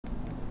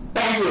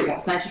Thank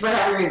you. Thank you for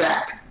having me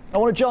back. I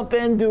want to jump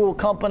into a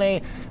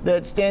company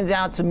that stands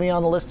out to me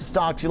on the list of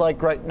stocks you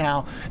like right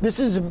now. This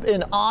is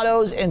an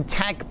autos and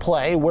tech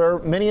play where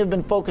many have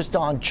been focused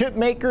on chip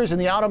makers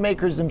and the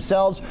automakers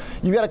themselves.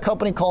 You've got a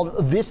company called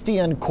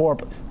Visteon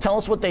Corp. Tell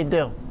us what they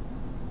do.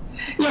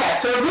 Yeah,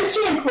 so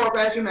Visteon Corp,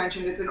 as you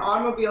mentioned, it's an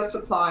automobile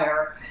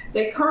supplier.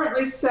 They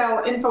currently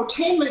sell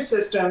infotainment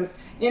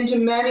systems into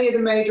many of the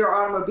major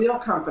automobile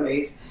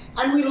companies.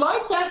 And we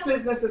like that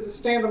business as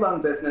a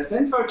standalone business.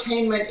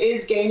 Infotainment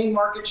is gaining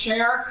market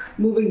share,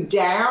 moving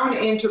down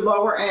into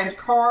lower-end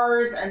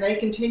cars, and they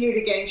continue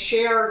to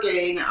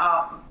gain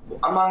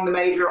among the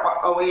major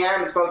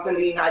OEMs, both in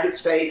the United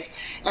States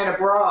and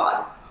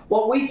abroad.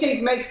 What we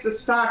think makes the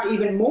stock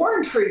even more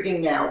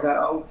intriguing now,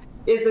 though,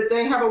 is that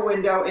they have a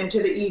window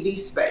into the EV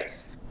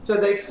space. So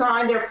they've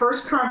signed their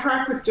first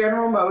contract with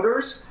General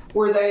Motors,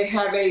 where they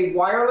have a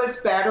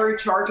wireless battery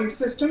charging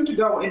system to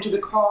go into the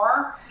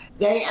car.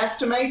 They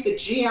estimate that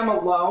GM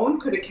alone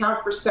could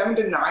account for 7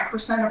 to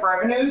 9% of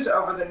revenues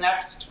over the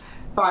next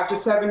 5 to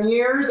 7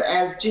 years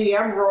as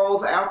GM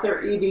rolls out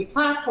their EV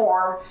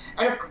platform.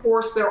 And of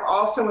course, they're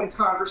also in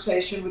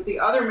conversation with the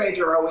other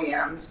major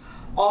OEMs,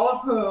 all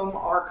of whom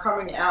are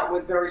coming out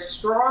with very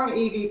strong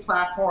EV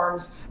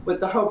platforms with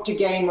the hope to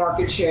gain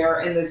market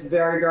share in this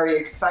very, very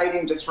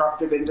exciting,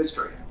 disruptive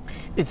industry.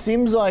 It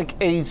seems like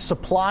a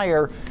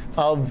supplier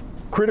of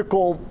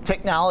critical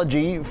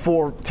technology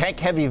for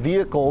tech-heavy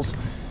vehicles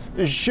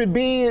should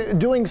be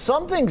doing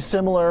something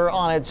similar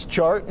on its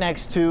chart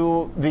next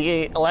to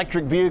the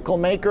electric vehicle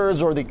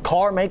makers or the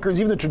car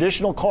makers, even the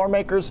traditional car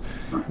makers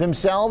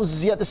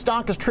themselves. Yet the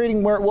stock is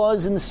trading where it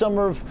was in the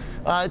summer of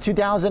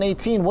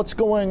 2018. What's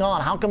going on?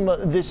 How come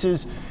this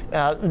is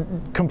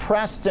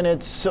compressed in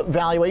its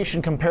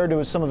valuation compared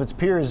to some of its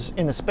peers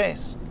in the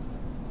space?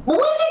 Well,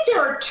 we think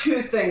there are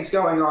two things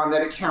going on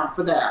that account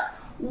for that.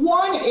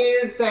 One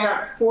is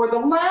that for the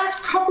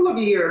last couple of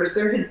years,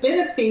 there had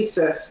been a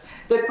thesis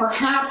that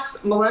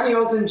perhaps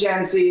millennials and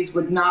Gen Zs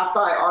would not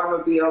buy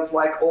automobiles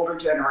like older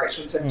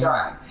generations have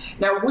done.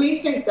 Now, we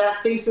think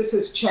that thesis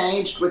has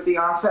changed with the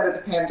onset of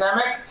the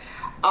pandemic.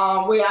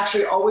 We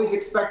actually always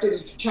expected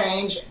it to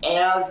change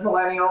as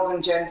millennials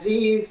and Gen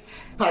Zs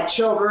had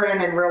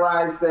children and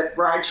realized that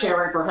ride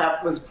sharing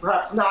was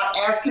perhaps not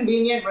as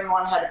convenient when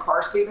one had a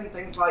car seat and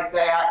things like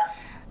that.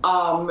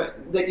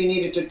 That you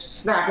needed to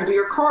snap into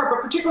your car,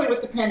 but particularly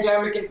with the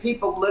pandemic and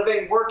people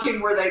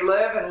working where they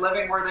live and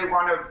living where they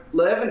want to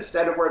live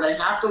instead of where they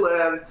have to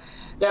live,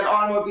 that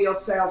automobile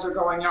sales are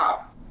going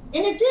up.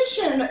 In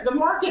addition, the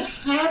market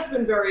has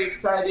been very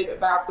excited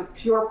about the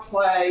pure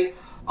play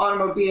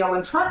automobile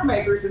and truck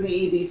makers in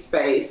the EV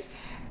space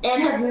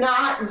and have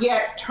not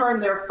yet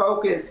turned their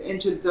focus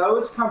into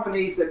those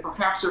companies that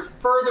perhaps are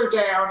further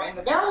down in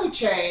the value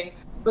chain,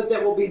 but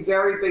that will be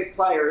very big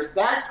players.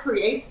 That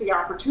creates the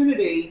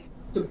opportunity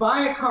to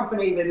buy a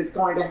company that is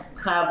going to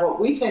have what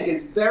we think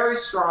is very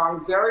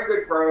strong, very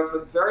good growth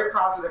with very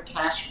positive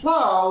cash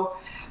flow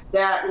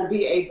that will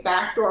be a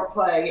backdoor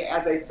play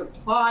as a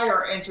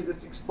supplier into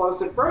this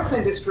explosive growth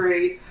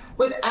industry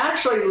with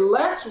actually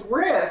less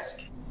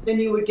risk than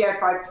you would get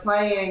by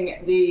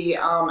playing the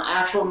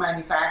actual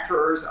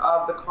manufacturers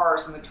of the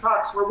cars and the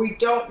trucks, where we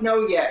don't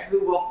know yet who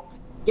will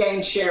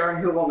gain share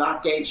and who will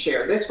not gain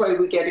share. This way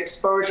we get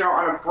exposure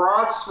on a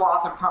broad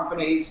swath of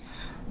companies,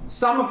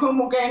 some of whom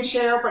will gain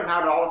share, but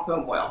not all of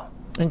whom will.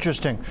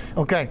 Interesting.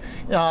 Okay.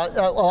 I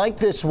like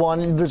this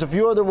one. There's a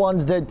few other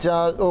ones that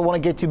I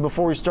want to get to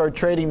before we start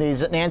trading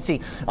these. Nancy,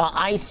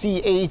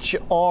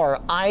 Ichor.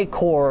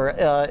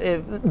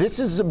 This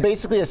is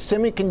basically a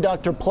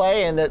semiconductor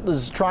play and that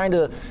was trying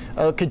to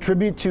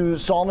contribute to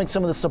solving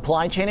some of the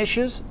supply chain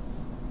issues?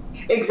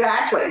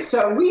 Exactly.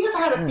 So we have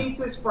had a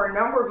thesis for a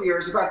number of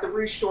years about the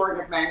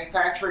reshoring of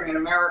manufacturing in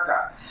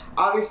America.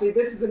 Obviously,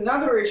 this is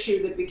another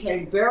issue that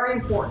became very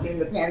important in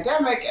the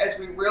pandemic as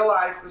we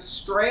realized the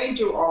strain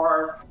to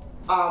our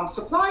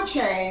supply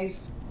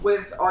chains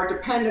with our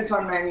dependence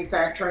on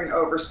manufacturing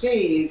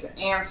overseas.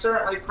 And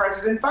certainly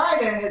President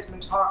Biden has been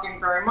talking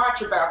very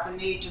much about the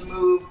need to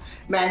move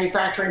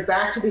manufacturing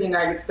back to the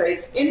United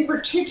States, in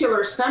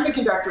particular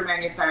semiconductor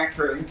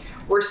manufacturing,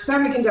 where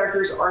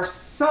semiconductors are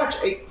such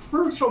a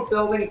crucial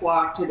building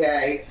block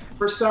today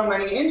for so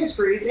many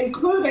industries,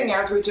 including,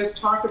 as we just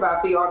talked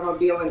about, the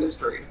automobile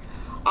industry.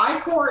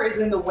 Ichor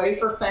is in the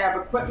wafer fab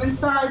equipment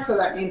side, so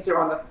that means they're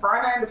on the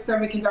front end of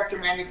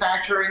semiconductor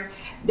manufacturing.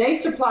 They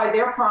supply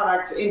their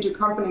products into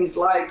companies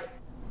like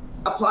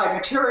Applied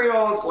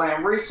Materials,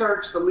 Lam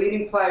Research, the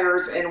leading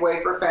players in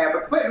wafer fab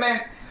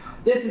equipment.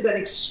 This is an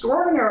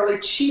extraordinarily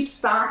cheap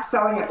stock,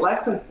 selling at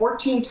less than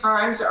 14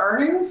 times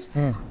earnings.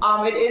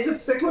 It is a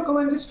cyclical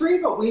industry,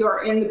 but we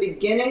are in the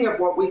beginning of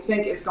what we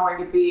think is going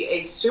to be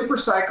a super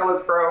cycle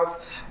of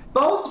growth,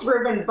 both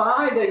driven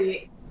by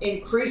the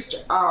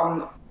increased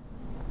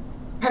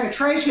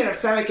penetration of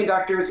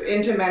semiconductors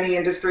into many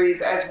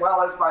industries, as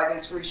well as by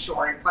this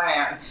reshoring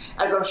plan.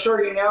 As I'm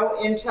sure you know,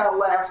 Intel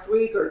last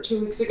week or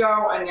 2 weeks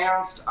ago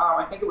announced,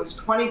 I think it was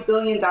 $20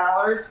 billion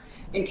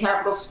in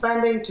capital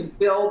spending to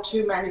build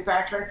 2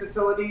 manufacturing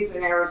facilities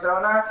in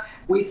Arizona,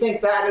 we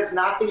think that is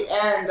not the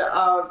end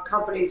of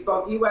companies,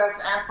 both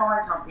U.S. and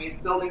foreign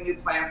companies, building new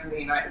plants in the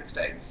United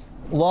States.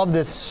 Love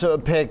this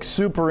pick.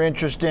 Super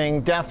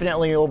interesting.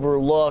 Definitely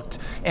overlooked.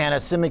 And a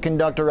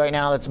semiconductor right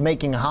now that's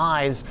making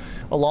highs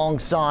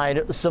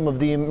alongside some of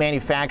the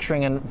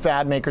manufacturing and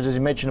fab makers, as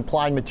you mentioned,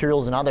 Applied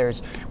Materials and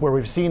others, where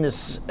we've seen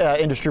this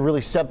industry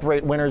really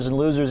separate winners and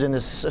losers in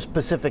this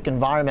specific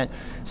environment.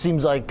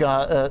 Seems like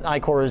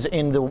Ichor is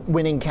in the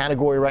winning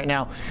category right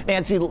now.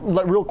 Nancy,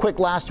 real quick,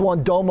 last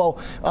one. Domo,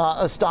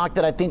 a stock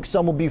that I think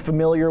some will be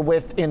familiar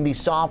with in the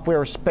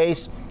software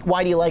space.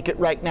 Why do you like it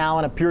right now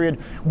in a period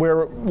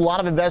where a lot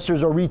of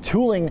investors are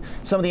retooling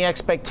some of the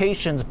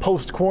expectations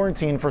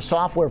post-quarantine for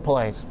software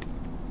plays?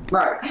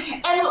 Right.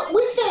 And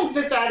we think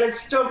that that is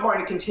still going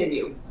to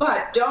continue.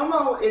 But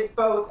Domo is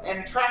both an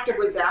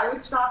attractively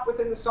valued stock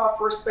within the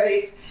software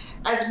space,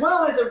 as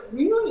well as a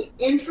really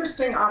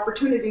interesting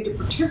opportunity to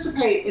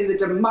participate in the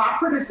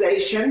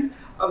democratization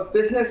of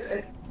business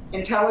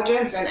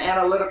intelligence and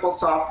analytical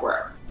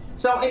software.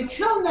 So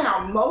until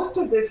now, most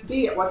of this,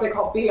 what they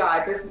call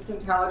BI, business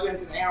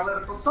intelligence and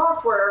analytical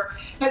software,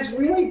 has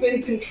really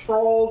been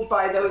controlled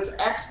by those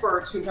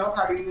experts who know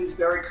how to use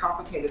very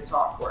complicated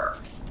software.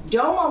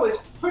 Domo is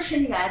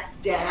pushing that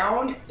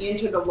down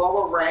into the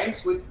lower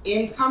ranks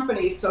within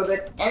companies so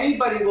that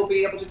anybody will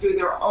be able to do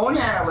their own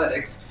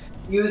analytics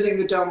using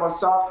the Domo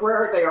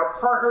software. They are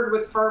partnered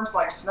with firms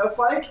like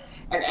Snowflake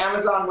and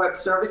Amazon Web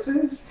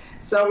Services.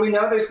 So we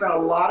know there's been a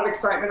lot of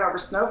excitement over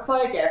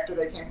Snowflake after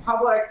they came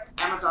public.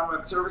 Amazon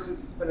Web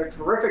Services has been a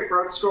terrific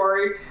growth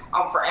story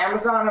for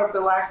Amazon over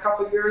the last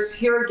couple of years.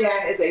 Here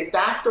again is a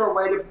backdoor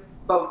way to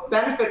both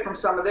benefit from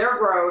some of their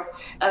growth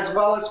as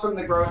well as from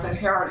the growth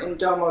inherent in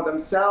Domo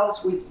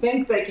themselves. We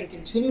think they can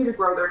continue to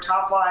grow their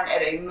top line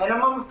at a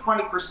minimum of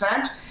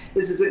 20%.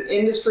 This is an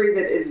industry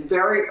that is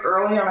very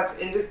early on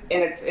in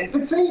its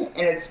infancy,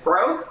 in its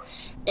growth.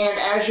 And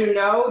as you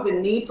know, the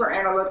need for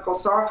analytical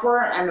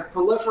software and the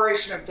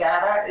proliferation of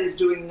data is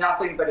doing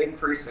nothing but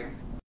increasing.